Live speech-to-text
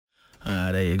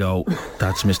There you go.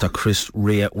 That's Mr. Chris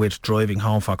Rea with Driving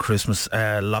Home for Christmas.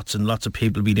 Lots and lots of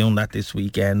people will be doing that this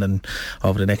weekend and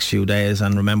over the next few days.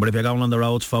 And remember, if you're going on the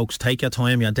roads, folks, take your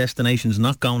time. Your destination's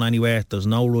not going anywhere. There's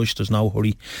no rush, there's no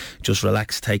hurry. Just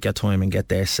relax, take your time and get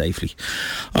there safely.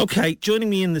 Okay, joining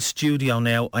me in the studio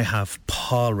now, I have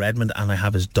Paul Redmond and I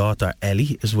have his daughter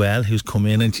Ellie as well, who's come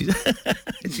in and she's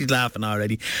she's laughing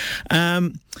already.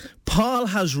 Paul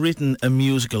has written a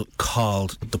musical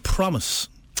called The Promise,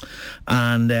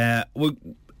 and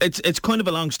it's kind of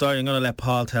a long story. I'm going to let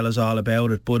Paul tell us all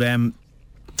about it, but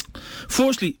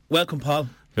firstly, welcome, Paul.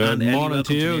 Good morning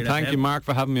to you. Thank you, Mark,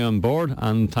 for having me on board,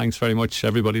 and thanks very much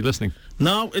everybody listening.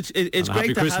 No, it's great happy to have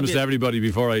you. Happy Christmas to everybody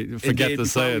before I forget to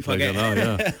say it. Like,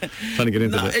 trying to get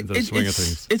into the swing of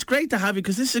things. It's great to have you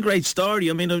because this is a great story.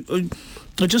 I mean,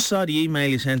 I just saw the email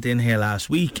you sent in here last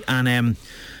week, and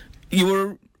you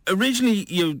were originally,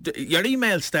 your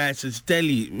email starts as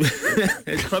Delhi.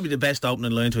 It's probably the best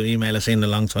opening line to an email I've seen in a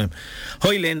long time.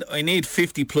 Hi Lynn, I need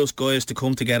 50 plus guys to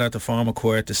come together to form a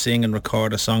choir to sing and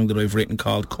record a song that I've written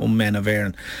called Come Men of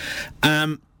Erin.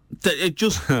 It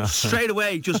just straight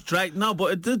away just dragged. No,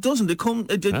 but it doesn't.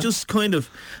 It just kind of.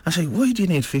 I say, why do you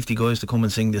need 50 guys to come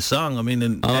and sing this song? I mean,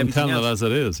 and I'm telling it as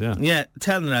it is. Yeah,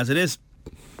 telling it as it is.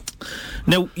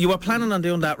 Now, you were planning on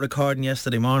doing that recording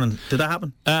yesterday morning. Did that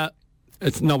happen?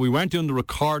 No, we weren't doing the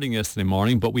recording yesterday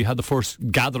morning, but we had the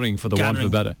first gathering for the want of a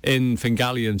better in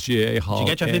Fingallion's GA Hall. Did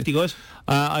you get your 50 guys?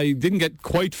 I didn't get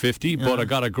quite 50, but I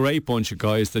got a great bunch of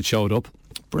guys that showed up.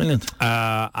 Brilliant.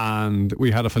 And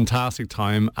we had a fantastic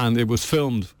time, and it was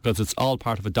filmed because it's all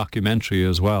part of a documentary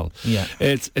as well. Yeah.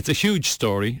 It's a huge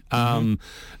story.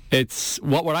 It's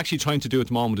what we're actually trying to do at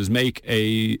the moment is make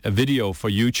a video for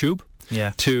YouTube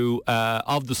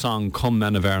of the song Come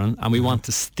Men of Erin, and we want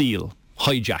to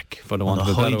hijack, for the want of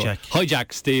a better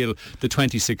word. Steal the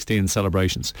 2016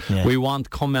 celebrations. Yeah. We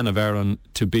want Come Men of Erin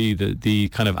to be the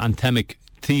kind of anthemic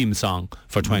theme song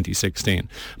for 2016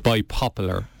 by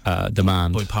popular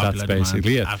demand. That's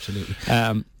basically it. Absolutely.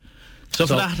 So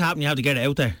for that to happen, you have to get it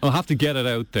out there. I'll have to get it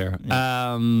out there.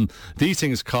 Yeah. These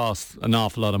things cost an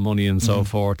awful lot of money and so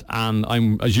forth, and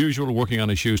I'm, as usual, working on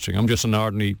a shoestring. I'm just an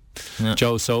ordinary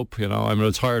Joe Soap, I'm a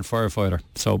retired firefighter.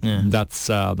 So that's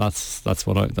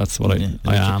what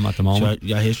I am at the moment.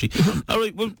 Your history. All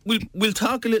right, we'll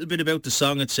talk a little bit about the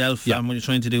song itself and what you're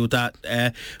trying to do with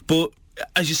that. But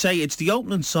as you say, it's the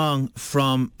opening song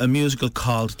from a musical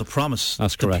called The Promise.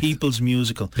 That's correct. The People's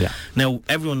Musical. Yeah. Now,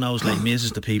 everyone knows Les Mis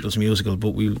is the People's Musical,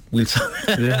 but we'll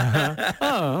yeah.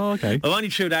 Oh, okay. I only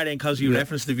threw that in because you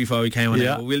referenced it before we came on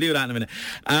air, but we'll do that in a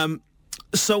minute.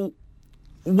 So,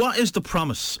 what is The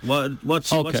Promise? What's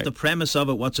the premise of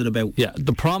it? What's it about? Yeah,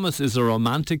 The Promise is a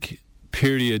romantic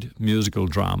period musical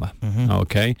drama.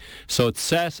 Okay, so it's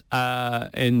set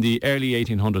in the early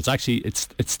 1800s. Actually,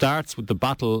 it starts with the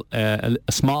battle, a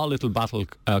small little battle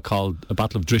called the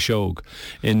Battle of Drishogue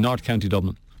in North County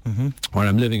Dublin, where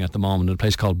I'm living at the moment, in a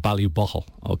place called Ballybohol.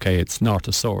 Okay, it's north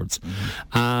of Swords.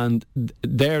 And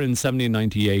there in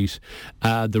 1798,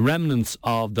 the remnants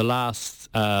of the last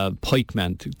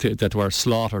pikemen that were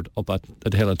slaughtered up at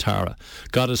the Hill of Tara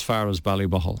got as far as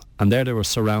Ballybohol, and there they were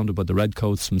surrounded by the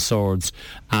redcoats from Swords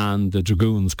and the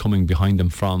dragoons coming behind them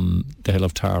from the Hill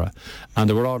of Tara, and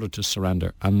they were ordered to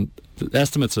surrender. And the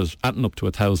estimates of adding up to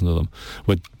 1,000 of them,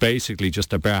 with basically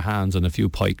just their bare hands and a few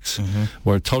pikes,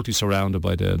 were totally surrounded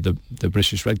by the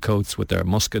British redcoats with their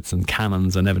muskets and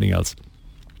cannons and everything else.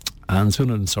 And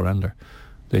sooner than surrender,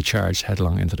 they charged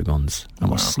headlong into the guns and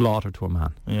were slaughtered to a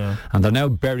man. Yeah. And they're now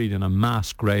buried in a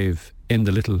mass grave in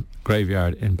the little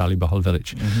graveyard in Ballybohol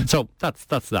village. So that's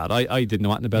that. I didn't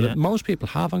know anything about it. Most people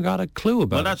haven't got a clue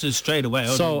about it. Well, that's it straight away.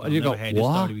 So you go,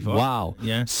 what? Wow.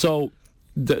 Yeah. So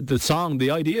the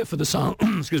idea for the song,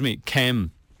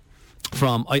 came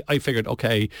from, I figured,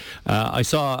 I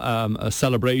saw a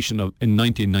celebration in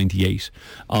 1998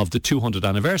 of the 200th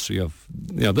anniversary of,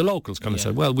 the locals kind of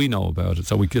said, well, we know about it,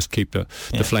 so we just keep the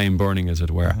flame burning, as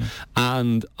it were.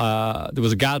 And there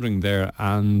was a gathering there,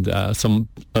 and some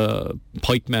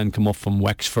pikemen come up from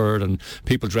Wexford, and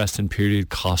people dressed in period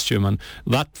costume, and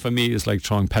that for me is like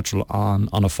throwing petrol on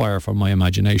a fire for my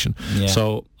imagination.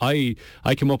 So I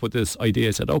came up with this idea.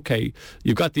 I said, okay,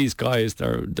 you've got these guys,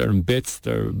 they're in bits,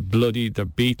 they're bloody, they're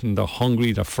beaten, they're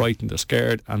hungry, they're frightened, they're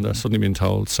scared, and they're suddenly being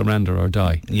told surrender or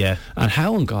die. Yeah. And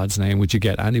how in God's name would you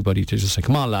get anybody to just say,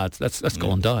 come on lads, let's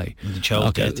go and die?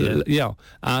 Yeah.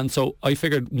 And so I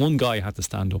figured one guy had to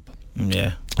stand up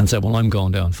and say, well, I'm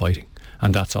going down fighting.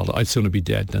 And that's all. I'd sooner be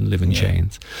dead than live in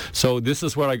chains. So this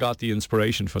is where I got the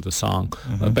inspiration for the song.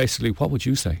 Basically, what would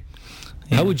you say?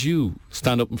 How would you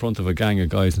stand up in front of a gang of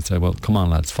guys and say, well, come on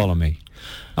lads, follow me?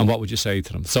 And what would you say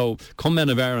to them? So Come Men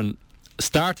of Erin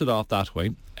started off that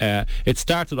way. It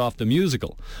started off the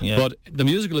musical, but the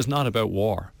musical is not about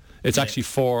war. It's actually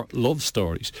 4 love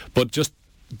stories, but just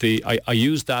I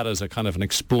used that as a kind of an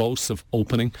explosive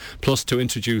opening, plus to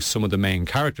introduce some of the main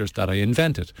characters that I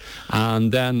invented.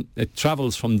 And then it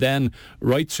travels from then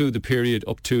right through the period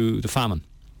up to the famine.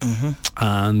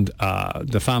 And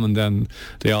the famine, then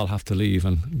they all have to leave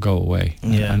and go away,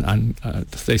 and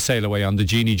they sail away on the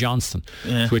Jeannie Johnston,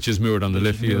 which is moored on the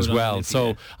Liffey as well.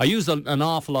 So I used an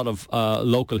awful lot of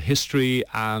local history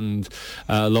and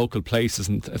local places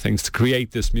and things to create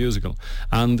this musical,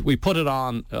 and we put it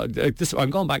on.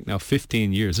 I'm going back now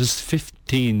 15 years. This is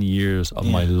 15 years of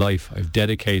my life I've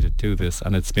dedicated to this,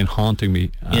 and it's been haunting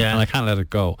me, and I can't let it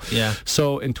go.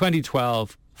 So in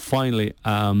 2012, finally,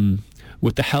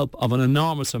 with the help of an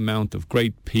enormous amount of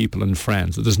great people and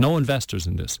friends. There's no investors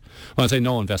in this. When I say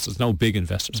no investors, no big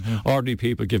investors. Ordinary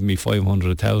people giving me 500,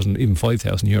 1,000, even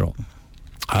 5,000 euro.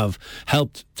 Have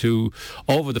helped to,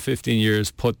 over the 15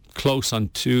 years, put close on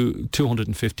to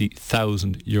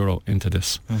 250,000 euro into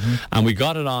this. And we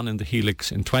got it on in the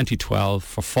Helix in 2012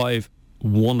 for 5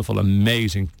 wonderful,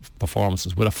 amazing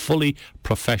performances with a fully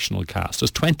professional cast. There's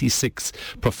 26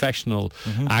 professional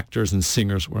actors and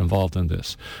singers were involved in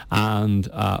this, and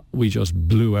we just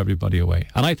blew everybody away.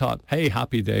 And I thought, hey,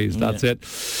 happy days, that's it.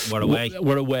 We're away.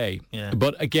 We're away.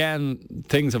 But again,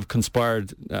 things have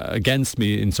conspired against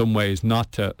me in some ways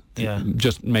not to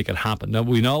just make it happen. Now,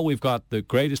 we know we've got the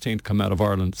greatest thing to come out of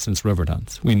Ireland since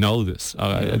Riverdance. We know this.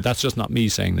 That's just not me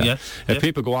saying that. If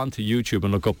people go on to YouTube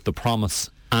and look up The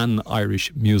Promise, an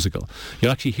Irish musical, you'll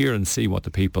actually hear and see what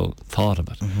the people thought of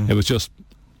it. It was just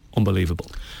unbelievable.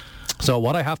 So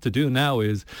what I have to do now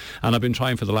is, and I've been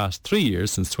trying for the last 3 years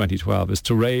since 2012, is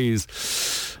to raise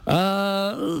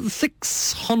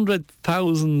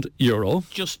 600,000 euro.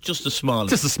 Just a small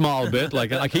bit.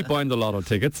 Like I keep buying the lotto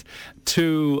tickets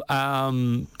to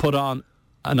put on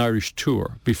an Irish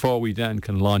tour before we then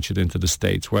can launch it into the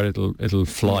States, where it'll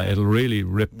fly. It'll really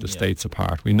rip the States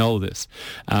apart. We know this.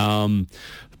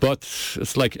 But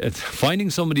it's like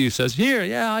finding somebody who says, here,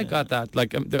 I got that.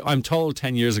 Like I'm told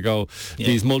 10 years ago,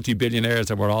 these multi-billionaires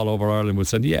that were all over Ireland would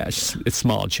say, it's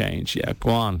small change.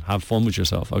 Go on, have fun with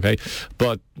yourself, okay?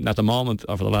 But at the moment,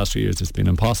 over the last 3 years, it's been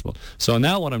impossible. So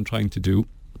now what I'm trying to do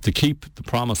to keep the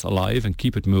promise alive and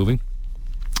keep it moving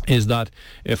is that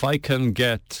if I can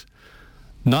get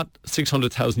not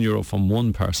 600,000 euro from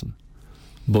one person,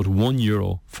 but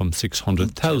 €1 from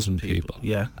 600,000 people.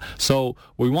 So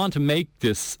we want to make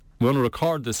this, we want to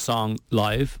record this song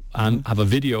live and have a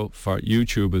video for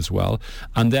YouTube as well.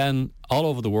 And then all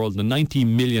over the world, the 90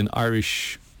 million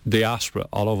Irish diaspora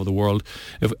all over the world,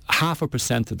 if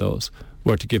 0.5% of those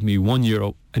were to give me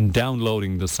 €1 in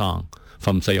downloading the song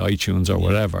from, say, iTunes or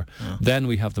whatever, then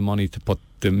we have the money to put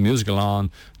the musical on,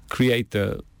 create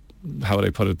the, how would I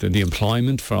put it, the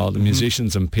employment for all the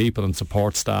musicians and people and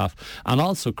support staff, and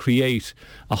also create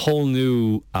a whole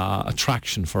new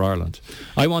attraction for Ireland.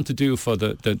 I want to do for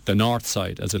the north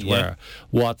side, as it were,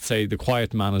 what, say, the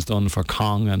Quiet Man has done for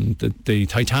Cong and the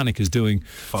Titanic is doing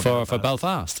for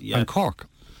Belfast and Cork.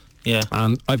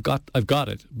 And I've got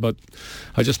it, but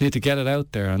I just need to get it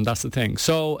out there, and that's the thing.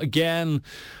 So again,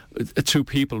 through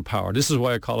people power. This is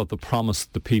why I call it The Promise,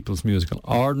 the People's Musical.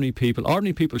 Ordinary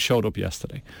people showed up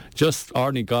yesterday. Just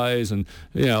ordinary guys, and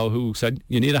who said,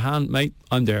 you need a hand, mate?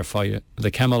 I'm there for you. They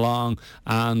came along,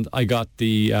 and I got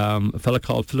the fella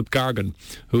called Philip Gargan,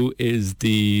 who is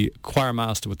the choir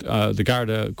master with the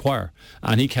Garda choir,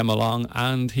 and he came along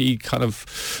and he kind of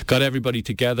got everybody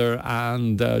together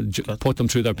and put them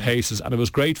through their paces, and it was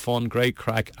great fun, great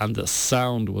crack, and the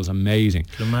sound was amazing.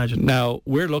 Can you imagine? Now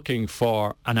we're looking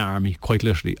for an army, quite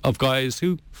literally, of guys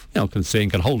who can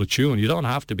sing, can hold a tune. You don't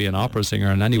have to be an opera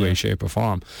singer in any way, shape or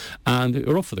form, and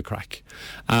we're up for the crack.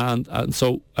 And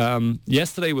so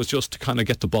yesterday was just to kind of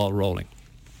get the ball rolling.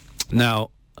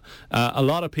 Now a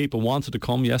lot of people wanted to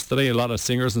come yesterday, a lot of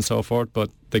singers and so forth,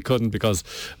 but they couldn't because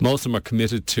most of them are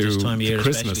committed to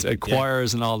Christmas,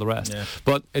 choirs and all the rest.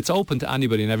 But it's open to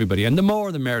anybody and everybody, and the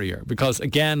more the merrier, because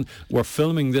again, we're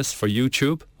filming this for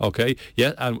YouTube, okay?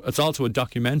 And it's also a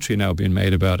documentary now being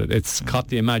made about it. It's caught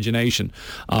the imagination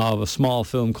of a small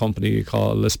film company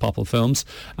called Lispopple Films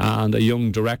and a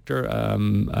young director,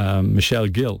 Michelle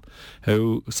Gill,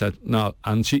 who said no,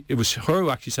 and it was her who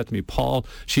actually said to me, Paul,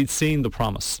 she'd seen The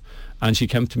Promise, and she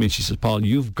came to me and she said, Paul,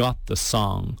 you've got the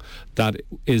song that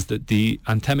is the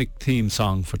anthemic theme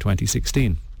song for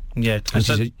 2016. And she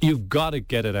said, you've got to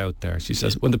get it out there. She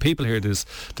says, when the people hear this,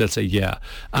 they'll say,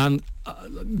 And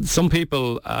some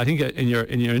people, I think in your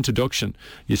introduction,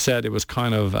 you said it was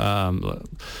kind of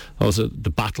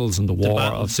the battles and the war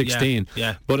of 16.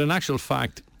 But in actual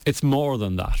fact, It's more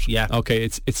than that. Yeah. Okay,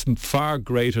 it's far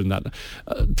greater than that.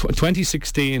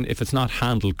 2016, if it's not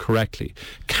handled correctly,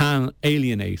 can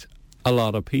alienate a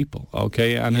lot of people,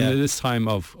 okay? And in this time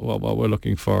of what we're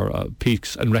looking for,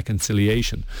 peace and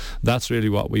reconciliation, that's really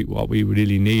what we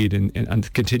really need, and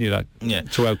to continue that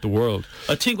throughout the world.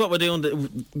 I think what we're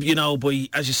doing, you know, by,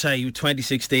 as you say,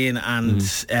 2016, and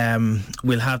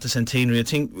we'll have the centenary. I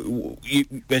think,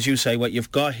 as you say, what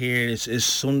you've got here is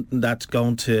something that's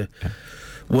going to...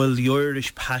 Well, the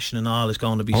Irish passion and all is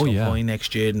going to be so high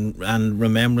next year, and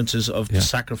remembrances of the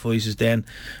sacrifices then.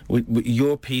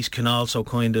 Your piece can also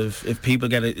kind of, if people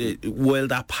get it, while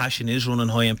that passion is running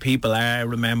high and people are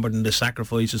remembering the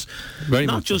sacrifices,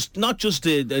 not just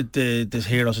the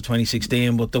heroes of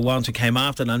 2016, but the ones who came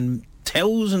after, and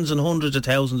thousands and hundreds of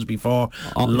thousands before,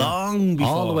 long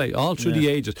before. All the way, all through the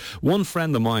ages. One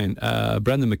friend of mine,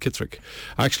 Brendan McKittrick,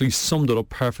 actually summed it up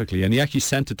perfectly, and he actually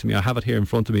sent it to me. I have it here in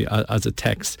front of me as a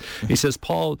text. He says,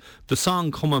 Paul, the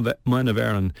song Men of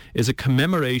Erin is a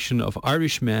commemoration of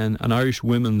Irish men and Irish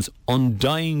women's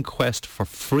undying quest for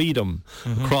freedom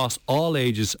across all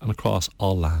ages and across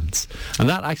all lands. And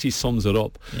that actually sums it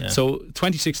up. Yeah. So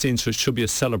 2016 should be a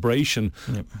celebration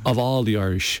of all the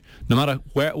Irish, no matter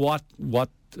what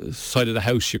side of the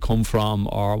house you come from,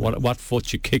 or what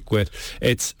foot you kick with.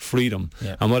 It's freedom,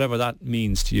 and whatever that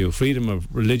means to you, freedom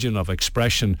of religion, of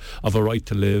expression, of a right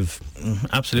to live.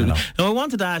 Absolutely. Now, I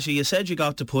wanted to ask you said you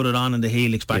got to put it on in the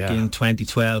Helix back in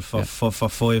 2012 for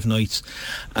 5 nights.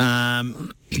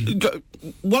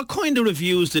 What kind of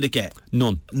reviews did it get?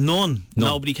 None.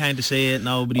 Nobody came to see it.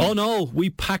 Nobody. Oh no, we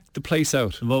packed the place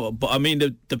out. But I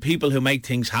mean, the people who make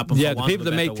things happen. Yeah, the people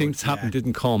that make things happen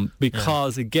didn't come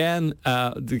because again,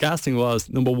 the gas thing was,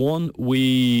 number one,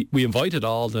 we invited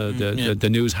all the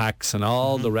news hacks and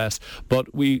all the rest,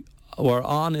 but we were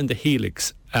on in the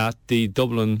Helix at the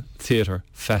Dublin Theatre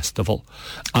Festival,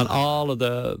 and all of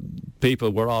the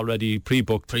people were already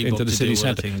pre-booked into the city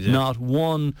centre. Not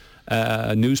one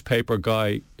newspaper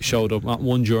guy showed up, not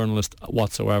one journalist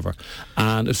whatsoever,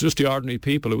 and it's just the ordinary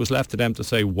people. It was left to them to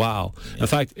say wow. In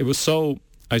fact, it was so,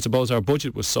 I suppose our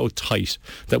budget was so tight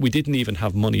that we didn't even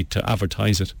have money to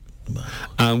advertise it.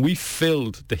 And we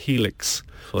filled the Helix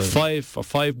five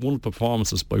wonderful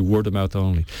performances by word of mouth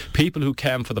only. People who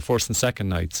came for the first and second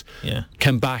nights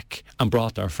came back and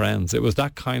brought their friends. It was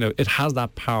that kind of, it has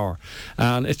that power,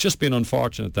 and it's just been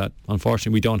unfortunate that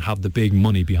unfortunately we don't have the big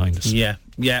money behind us. And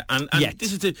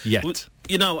this is the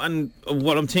you know, and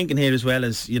what I'm thinking here as well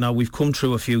is, you know, we've come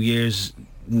through a few years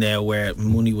now where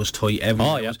money was tight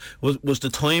everywhere. Was the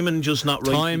timing just not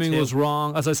right? Timing was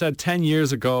wrong. As I said, 10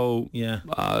 years ago,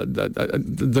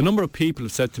 the number of people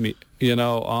have said to me, you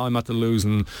know, I'm at the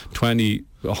losing 20,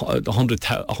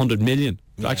 100 million.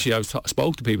 Actually, I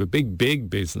spoke to people, big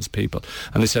business people,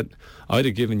 and they said, I'd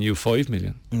have given you 5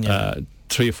 million.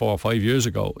 3 or 4 or 5 years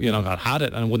ago, you know, I'd had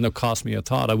it and it wouldn't have cost me a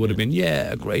thought. I would have been,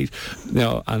 great, you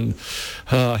know, and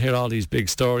I hear all these big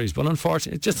stories, but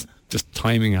unfortunately, just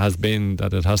timing has been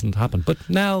that it hasn't happened. But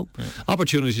now,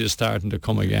 opportunities are starting to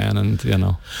come again, and, you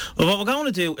know. Well, what we're going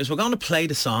to do is we're going to play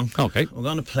the song. Okay. We're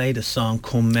going to play the song,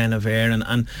 Come Men of Erin,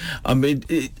 and I mean,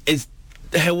 it's...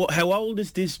 How old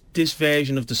is this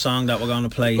version of the song that we're going to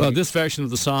play? Well, this version of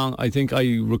the song, I think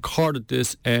I recorded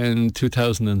this in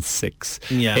 2006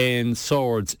 in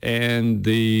Swords, in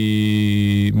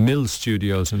the Mill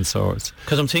Studios in Swords.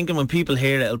 Because I'm thinking when people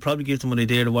hear it, it'll probably give them an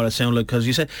idea of what it sounds like. Because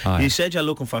you said you're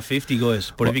looking for 50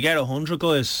 guys, but if you get 100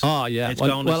 guys, it's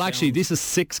going to actually, this is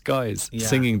 6 guys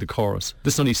singing the chorus.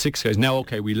 This is only 6 guys. Now,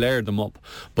 okay, we layered them up,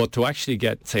 but to actually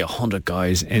get, say, 100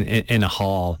 guys in a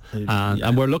hall,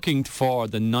 and we're looking for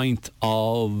the 9th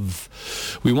of...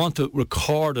 We want to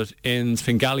record it in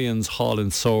Fingallian's Hall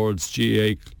in Swords,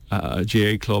 GA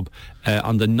Club,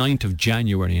 on the 9th of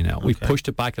January now. We've pushed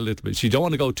it back a little bit. So you don't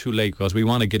want to go too late, because we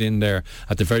want to get in there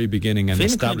at the very beginning and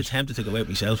establish... I'm kind of tempted to go out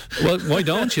myself. Well, why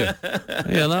don't you?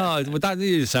 You know, with that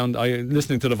you sound...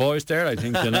 listening to the voice there, I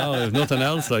think, you know, if nothing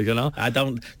else, like, you know. I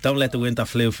don't let the winter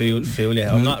flu fool you.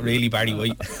 I'm not really Barry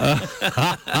White.